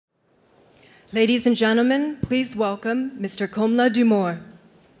Ladies and gentlemen, please welcome Mr. Komla Dumor.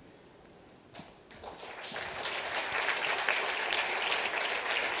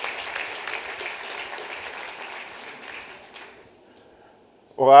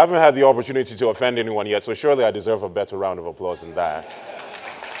 Well, I haven't had the opportunity to offend anyone yet, so surely I deserve a better round of applause than that.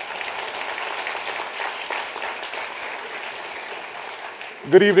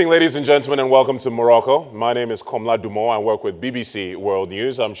 Good evening, ladies and gentlemen, and welcome to Morocco. My name is Komla Dumor. I work with BBC World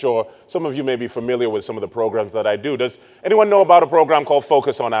News. I'm sure some of you may be familiar with some of the programs that I do. Does anyone know about a program called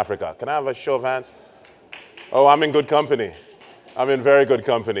Focus on Africa? Can I have a show of hands? Oh, I'm in good company. I'm in very good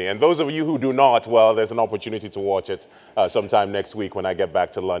company. And those of you who do not, well, there's an opportunity to watch it sometime next week when I get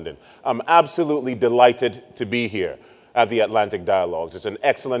back to London. I'm absolutely delighted to be here at the Atlantic Dialogues. It's an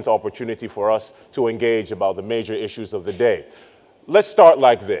excellent opportunity for us to engage about the major issues of the day. Let's start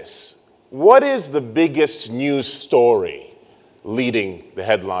like this. What is the biggest news story leading the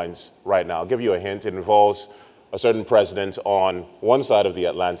headlines right now? I'll give you a hint. It involves a certain president on one side of the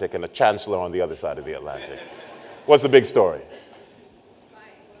Atlantic and a chancellor on the other side of the Atlantic. What's the big story?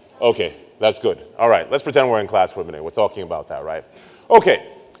 Okay, that's good. All right, let's pretend we're in class for a minute. We're talking about that, right?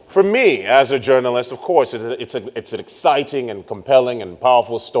 Okay, for me as a journalist, of course, it's an exciting and compelling and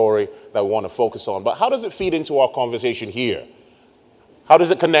powerful story that we want to focus on. But how does it feed into our conversation here? How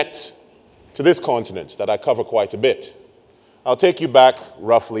does it connect to this continent that I cover quite a bit? I'll take you back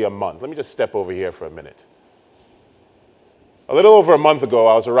roughly a month. Let me just step over here for a minute. A little over a month ago,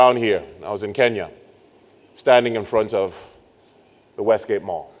 I was around here. I was in Kenya, standing in front of the Westgate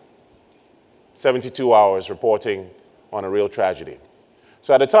Mall. 72 hours reporting on a real tragedy.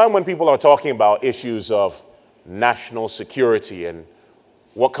 So at a time when people are talking about issues of national security and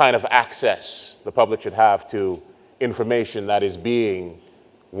what kind of access the public should have to information that is being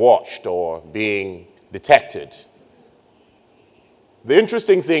watched or being detected, the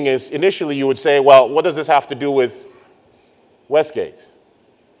interesting thing is, initially you would say, well, what does this have to do with Westgate?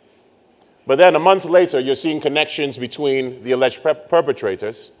 But then a month later, you're seeing connections between the alleged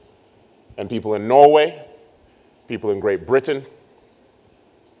perpetrators and people in Norway, people in Great Britain,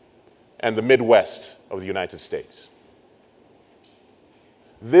 and the Midwest of the United States.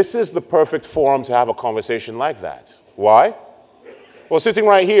 This is the perfect forum to have a conversation like that. Why? Well, sitting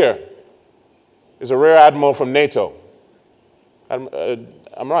right here is a Rear Admiral from NATO. I'm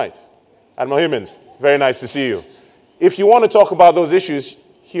right. Admiral Himmins, very nice to see you. If you want to talk about those issues,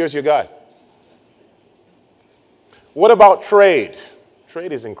 here's your guy. What about trade?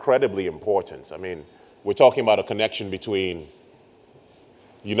 Trade is incredibly important. I mean, we're talking about a connection between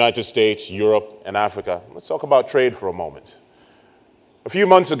the United States, Europe, and Africa. Let's talk about trade for a moment. A few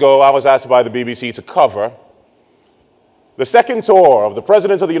months ago, I was asked by the BBC to cover the second tour of the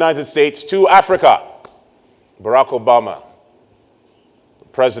President of the United States to Africa, Barack Obama, the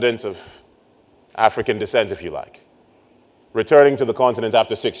President of African descent, if you like, returning to the continent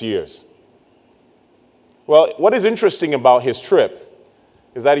after 6 years. Well, what is interesting about his trip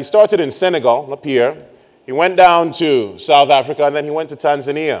is that he started in Senegal, up here. He went down to South Africa, and then he went to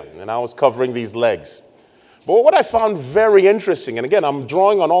Tanzania, and I was covering these legs. But what I found very interesting, and again, I'm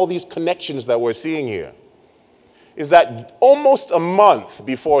drawing on all these connections that we're seeing here, is that almost a month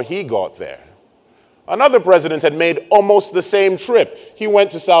before he got there, another president had made almost the same trip. He went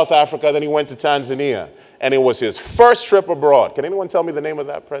to South Africa, then he went to Tanzania, and it was his first trip abroad. Can anyone tell me the name of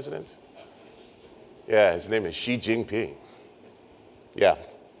that president? Yeah, his name is Xi Jinping. Yeah.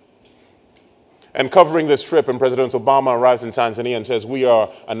 And covering this trip, and President Obama arrives in Tanzania and says, we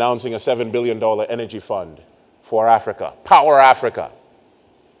are announcing a $7 billion energy fund for Africa, Power Africa.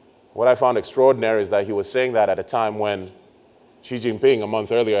 What I found extraordinary is that he was saying that at a time when Xi Jinping, a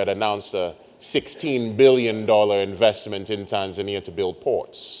month earlier, had announced a $16 billion investment in Tanzania to build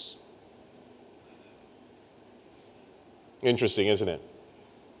ports. Interesting, isn't it?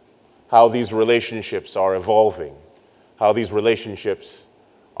 How these relationships are evolving, how these relationships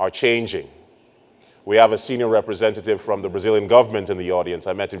are changing. We have a senior representative from the Brazilian government in the audience.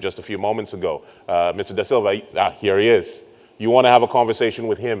 I met him just a few moments ago. Mr. Da Silva, here he is. You want to have a conversation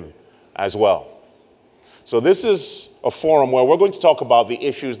with him as well. So this is a forum where we're going to talk about the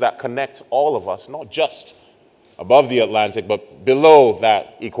issues that connect all of us, not just above the Atlantic, but below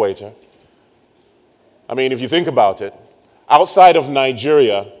that equator. I mean, if you think about it, outside of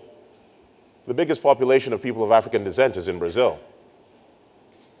Nigeria, the biggest population of people of African descent is in Brazil.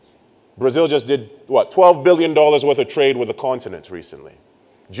 Brazil just did, what, $12 billion worth of trade with the continent recently.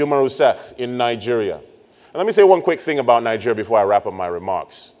 Juma Rousseff in Nigeria. And let me say one quick thing about Nigeria before I wrap up my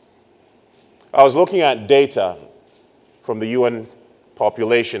remarks. I was looking at data from the UN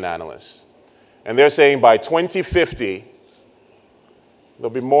population analysts, and they're saying by 2050, there'll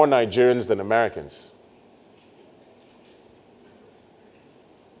be more Nigerians than Americans.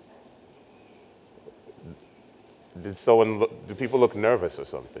 Do people look nervous or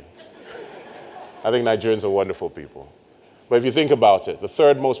something? I think Nigerians are wonderful people. But if you think about it, the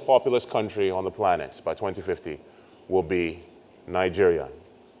third most populous country on the planet by 2050 will be Nigeria.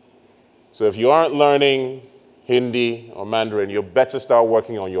 So if you aren't learning Hindi or Mandarin, you better start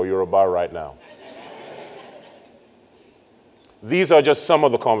working on your Yoruba right now. These are just some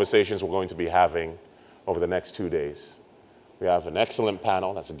of the conversations we're going to be having over the next 2 days. We have an excellent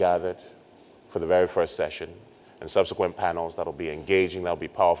panel that's gathered for the very first session, and subsequent panels that'll be engaging, that'll be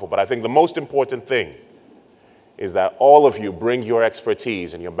powerful. But I think the most important thing is that all of you bring your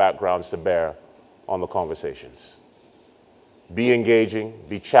expertise and your backgrounds to bear on the conversations. Be engaging,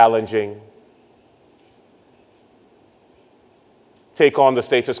 be challenging, take on the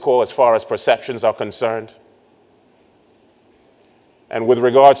status quo as far as perceptions are concerned. And with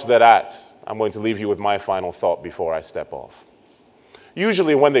regards to that, I'm going to leave you with my final thought before I step off.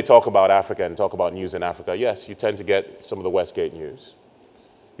 Usually when they talk about Africa and talk about news in Africa, yes, you tend to get some of the Westgate news.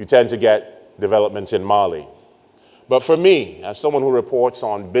 You tend to get developments in Mali. But for me, as someone who reports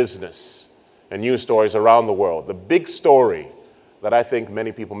on business and news stories around the world, the big story that I think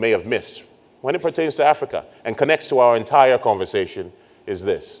many people may have missed when it pertains to Africa and connects to our entire conversation is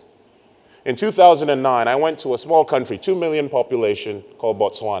this. In 2009, I went to a small country, 2 million population, called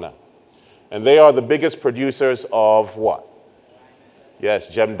Botswana. And they are the biggest producers of what? Yes,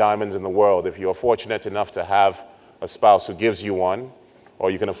 gem diamonds in the world. If you're fortunate enough to have a spouse who gives you one,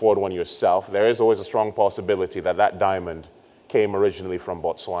 or you can afford one yourself, there is always a strong possibility that that diamond came originally from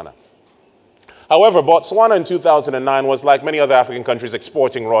Botswana. However, Botswana in 2009 was like many other African countries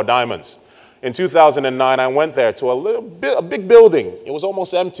exporting raw diamonds. In 2009, I went there to a big building. It was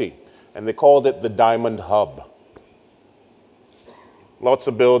almost empty, and they called it the Diamond Hub. Lots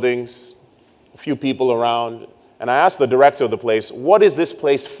of buildings, a few people around, and I asked the director of the place, what is this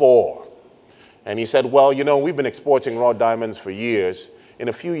place for? And he said, well, you know, we've been exporting raw diamonds for years. In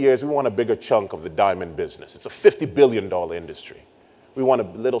a few years, we want a bigger chunk of the diamond business. It's a $50 billion industry. We want a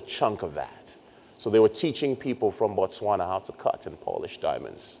little chunk of that. So they were teaching people from Botswana how to cut and polish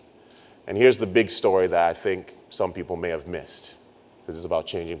diamonds. And here's the big story that I think some people may have missed. This is about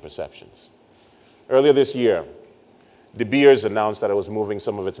changing perceptions. Earlier this year, De Beers announced that it was moving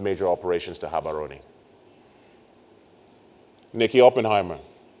some of its major operations to Gaborone. Nicky Oppenheimer,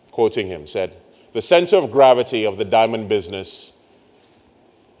 quoting him, said, the center of gravity of the diamond business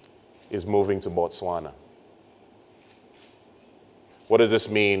is moving to Botswana. What does this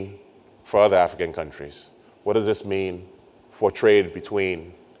mean for other African countries? What does this mean for trade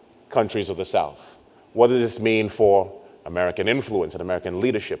between countries of the South? What does this mean for American influence and American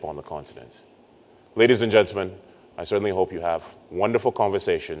leadership on the continent? Ladies and gentlemen, I certainly hope you have wonderful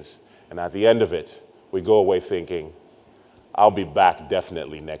conversations, and at the end of it, we go away thinking, I'll be back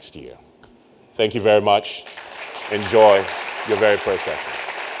definitely next year. Thank you very much. Enjoy your very first session.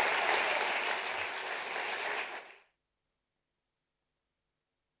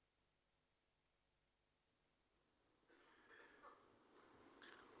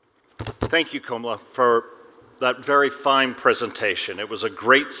 Thank you, Komla, for that very fine presentation. It was a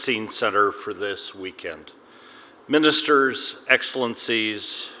great scene setter for this weekend. Ministers,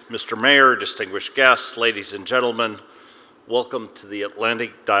 excellencies, Mr. Mayor, distinguished guests, ladies and gentlemen, welcome to the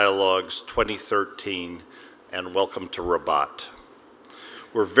Atlantic Dialogues 2013 and welcome to Rabat.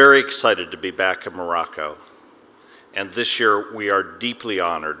 We're very excited to be back in Morocco. And this year we are deeply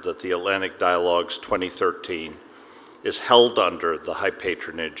honored that the Atlantic Dialogues 2013 is held under the high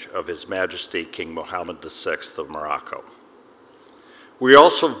patronage of His Majesty King Mohammed VI of Morocco. We're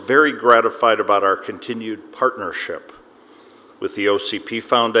also very gratified about our continued partnership with the OCP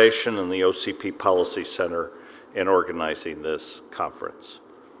Foundation and the OCP Policy Center in organizing this conference.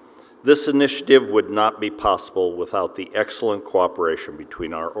 This initiative would not be possible without the excellent cooperation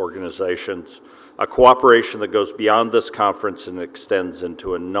between our organizations, a cooperation that goes beyond this conference and extends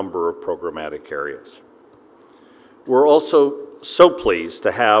into a number of programmatic areas. We're also so pleased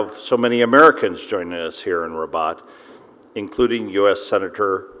to have so many Americans joining us here in Rabat, including U.S.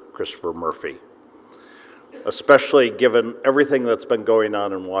 Senator Christopher Murphy. Especially given everything that's been going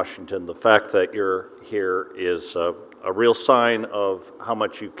on in Washington, the fact that you're here is a real sign of how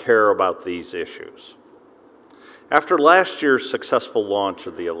much you care about these issues. After last year's successful launch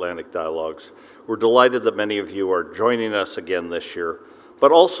of the Atlantic Dialogues, we're delighted that many of you are joining us again this year,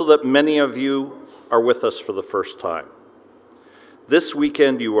 but also that many of you are with us for the first time. This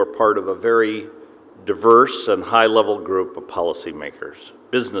weekend, you are part of a very diverse and high-level group of policymakers,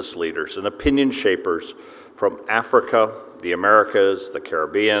 business leaders, and opinion shapers from Africa, the Americas, the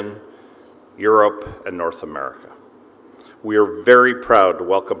Caribbean, Europe, and North America. We are very proud to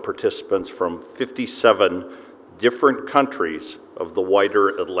welcome participants from 57 different countries of the wider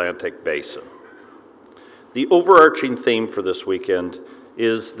Atlantic Basin. The overarching theme for this weekend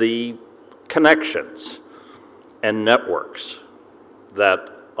is the connections and networks that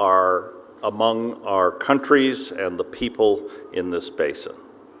are among our countries and the people in this basin.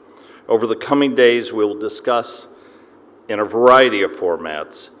 Over the coming days, we will discuss in a variety of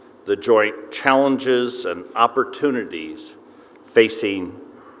formats the joint challenges and opportunities facing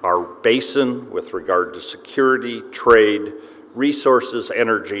our basin with regard to security, trade, resources,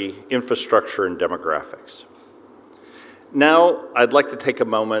 energy, infrastructure, and demographics. Now, I'd like to take a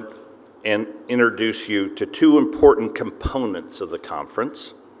moment and introduce you to two important components of the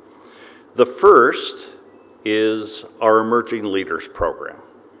conference. The first is our Emerging Leaders Program.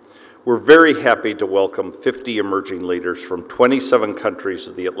 We're very happy to welcome 50 emerging leaders from 27 countries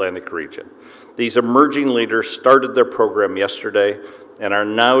of the Atlantic region. These emerging leaders started their program yesterday and are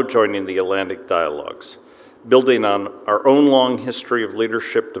now joining the Atlantic Dialogues. Building on our own long history of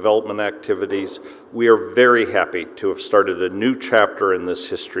leadership development activities, we are very happy to have started a new chapter in this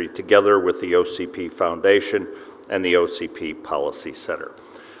history together with the OCP Foundation and the OCP Policy Center.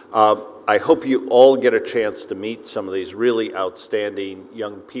 I hope you all get a chance to meet some of these really outstanding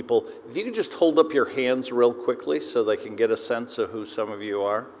young people. If you could just hold up your hands real quickly so they can get a sense of who some of you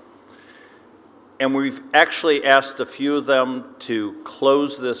are. And we've actually asked a few of them to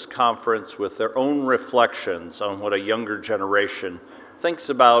close this conference with their own reflections on what a younger generation thinks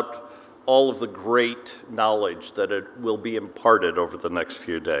about all of the great knowledge that it will be imparted over the next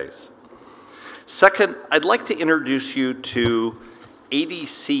few days. Second, I'd like to introduce you to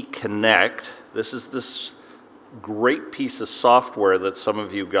ADC Connect. This is this great piece of software that some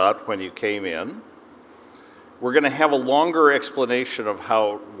of you got when you came in. We're going to have a longer explanation of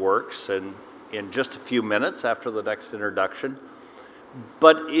how it works in just a few minutes after the next introduction.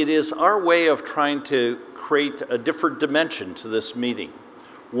 But it is our way of trying to create a different dimension to this meeting.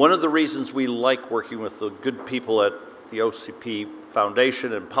 One of the reasons we like working with the good people at the OCP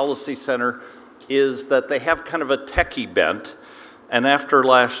Foundation and Policy Center is that they have kind of a techie bent. And after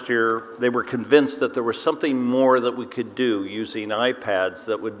last year, they were convinced that there was something more that we could do using iPads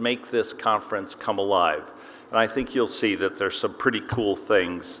that would make this conference come alive. And I think you'll see that there's some pretty cool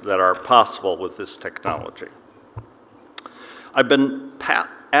things that are possible with this technology. I've been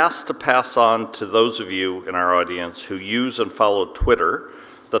asked to pass on to those of you in our audience who use and follow Twitter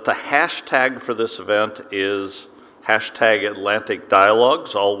that the hashtag for this event is #Atlantic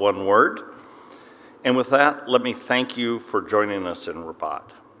Dialogues, all one word. And with that, let me thank you for joining us in Rabat.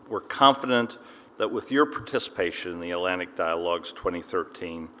 We're confident that with your participation in the Atlantic Dialogues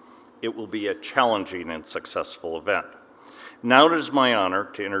 2013, it will be a challenging and successful event. Now it is my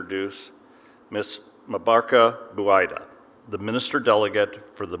honor to introduce Ms. Mbarka Bouaïda, the Minister Delegate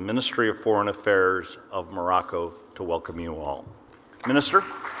for the Ministry of Foreign Affairs of Morocco, to welcome you all. Minister.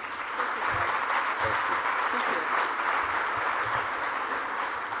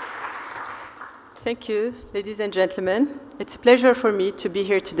 Thank you, ladies and gentlemen. It's a pleasure for me to be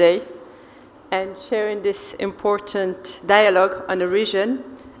here today and sharing this important dialogue on a region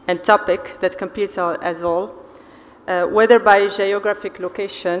and topic that competes us all, whether by geographic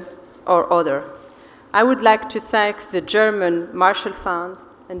location or other. I would like to thank the German Marshall Fund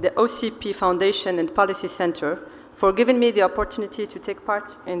and the OCP Foundation and Policy Center for giving me the opportunity to take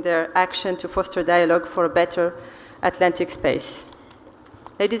part in their action to foster dialogue for a better Atlantic space.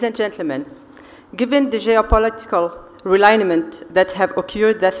 Ladies and gentlemen, given the geopolitical realignment that have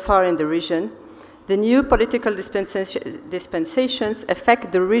occurred thus far in the region, the new political dispensations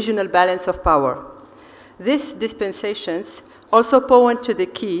affect the regional balance of power. These dispensations also point to the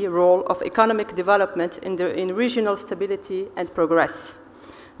key role of economic development in regional stability and progress.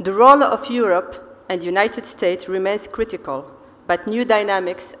 The role of Europe and the United States remains critical, but new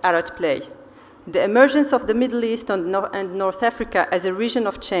dynamics are at play. The emergence of the Middle East and North Africa as a region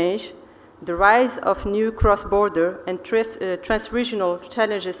of change, the rise of new cross-border and trans-regional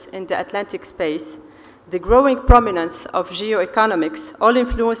challenges in the Atlantic space, the growing prominence of geoeconomics all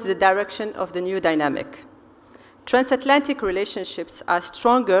influence the direction of the new dynamic. Transatlantic relationships are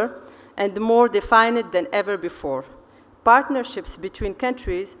stronger and more defined than ever before. Partnerships between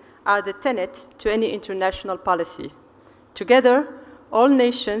countries are the tenet to any international policy. Together, all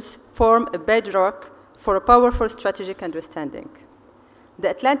nations form a bedrock for a powerful strategic understanding. The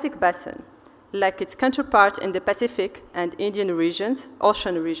Atlantic Basin, like its counterpart in the Pacific and Indian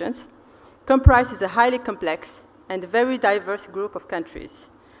ocean regions, comprises a highly complex and very diverse group of countries.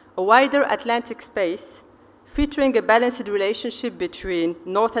 A wider Atlantic space featuring a balanced relationship between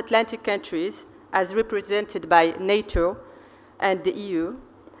North Atlantic countries, as represented by NATO and the EU,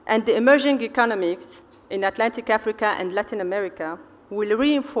 and the emerging economies in Atlantic Africa and Latin America, will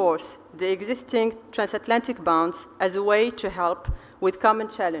reinforce the existing transatlantic bonds as a way to help with common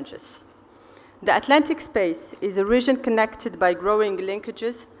challenges. The Atlantic space is a region connected by growing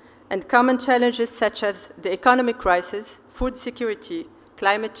linkages and common challenges such as the economic crisis, food security,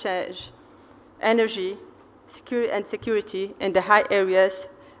 climate change, energy, security in the high areas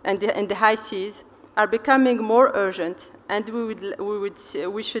and in the high seas are becoming more urgent, and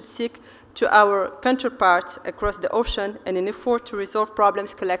we should seek to our counterparts across the ocean in an effort to resolve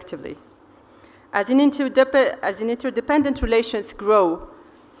problems collectively. As interdependent relations grow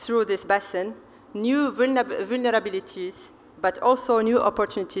through this basin, new vulnerabilities, but also new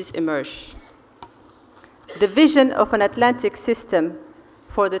opportunities emerge. The vision of an Atlantic system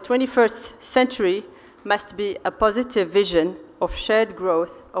for the 21st century must be a positive vision of shared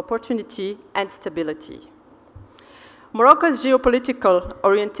growth, opportunity, and stability. Morocco's geopolitical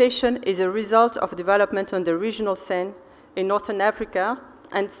orientation is a result of development on the regional scene in Northern Africa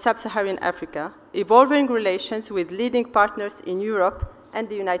and Sub-Saharan Africa, evolving relations with leading partners in Europe and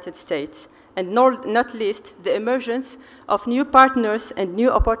the United States, and not least the emergence of new partners and new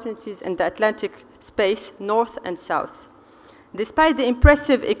opportunities in the Atlantic space, north and south. Despite the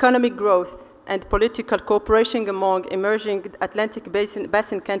impressive economic growth and political cooperation among emerging Atlantic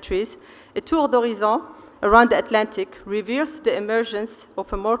basin countries, a tour d'horizon around the Atlantic reveals the emergence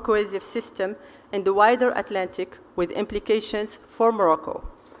of a more cohesive system in the wider Atlantic with implications for Morocco.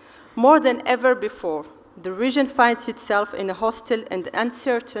 More than ever before, the region finds itself in a hostile and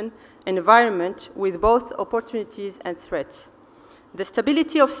uncertain environment with both opportunities and threats. The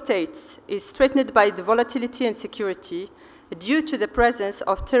stability of states is threatened by the volatility and security due to the presence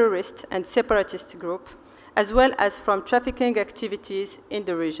of terrorist and separatist groups, as well as from trafficking activities in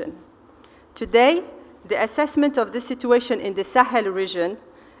the region. Today, the assessment of the situation in the Sahel region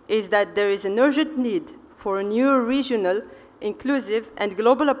is that there is an urgent need for a new regional, inclusive, and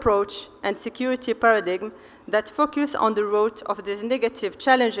global approach and security paradigm that focuses on the root of these negative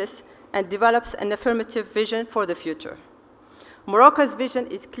challenges and develops an affirmative vision for the future. Morocco's vision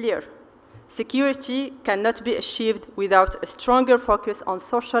is clear. Security cannot be achieved without a stronger focus on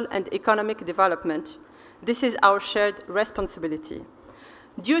social and economic development. This is our shared responsibility.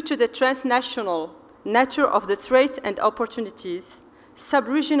 Due to the transnational nature of the threat and opportunities,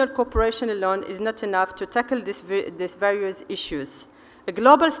 sub-regional cooperation alone is not enough to tackle these various issues. A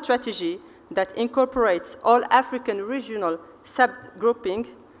global strategy that incorporates all African regional subgrouping,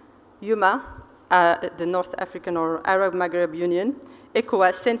 UMA, the North African or Arab Maghreb Union,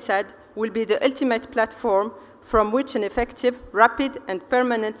 ECOWAS, CENSAD, will be the ultimate platform from which an effective, rapid, and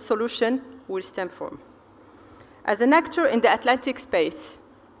permanent solution will stem from. As an actor in the Atlantic space,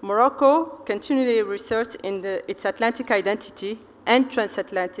 Morocco continually researches in its Atlantic identity and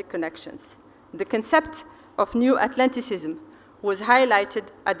transatlantic connections. The concept of New Atlanticism was highlighted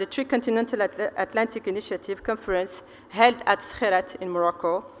at the Tricontinental Atlantic Initiative conference held at Skhirat in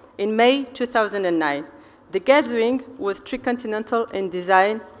Morocco in May 2009. The gathering was tricontinental in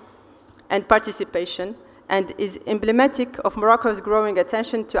design and participation and is emblematic of Morocco's growing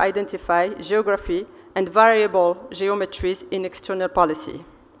attention to identify geography and variable geometries in external policy.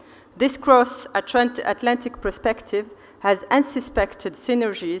 This cross-Atlantic perspective has unsuspected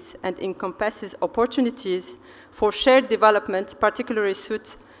synergies and encompasses opportunities for shared development, particularly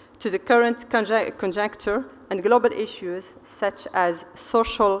suited to the current conjuncture and global issues such as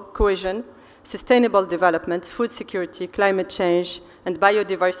social cohesion, sustainable development, food security, climate change, and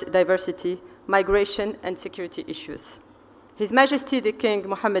biodiversity, migration, and security issues. His Majesty the King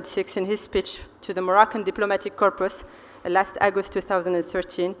Mohammed VI, in his speech to the Moroccan Diplomatic Corps last August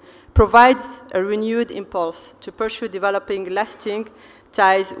 2013, provides a renewed impulse to pursue developing lasting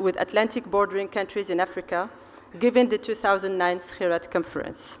ties with Atlantic bordering countries in Africa, given the 2009 Skhirat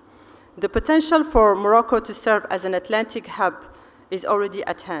Conference. The potential for Morocco to serve as an Atlantic hub is already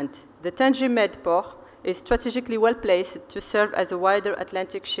at hand. The Tanger Med port is strategically well placed to serve as a wider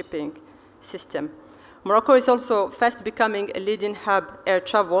Atlantic shipping system. Morocco is also fast becoming a leading hub air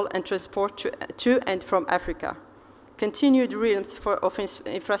travel and transport to and from Africa. Continued realms of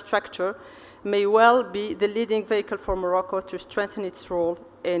infrastructure may well be the leading vehicle for Morocco to strengthen its role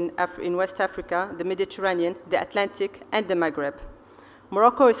in West Africa, the Mediterranean, the Atlantic, and the Maghreb.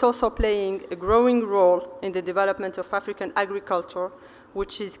 Morocco is also playing a growing role in the development of African agriculture,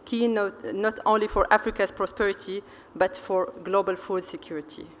 which is key not only for Africa's prosperity, but for global food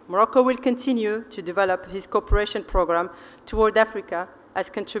security. Morocco will continue to develop his cooperation program toward Africa as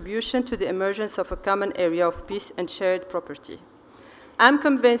contribution to the emergence of a common area of peace and shared property. I'm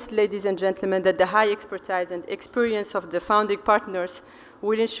convinced, ladies and gentlemen, that the high expertise and experience of the founding partners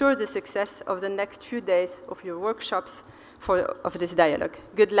will ensure the success of the next few days of your workshops of this dialogue.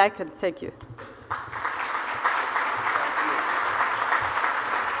 Good luck and thank you.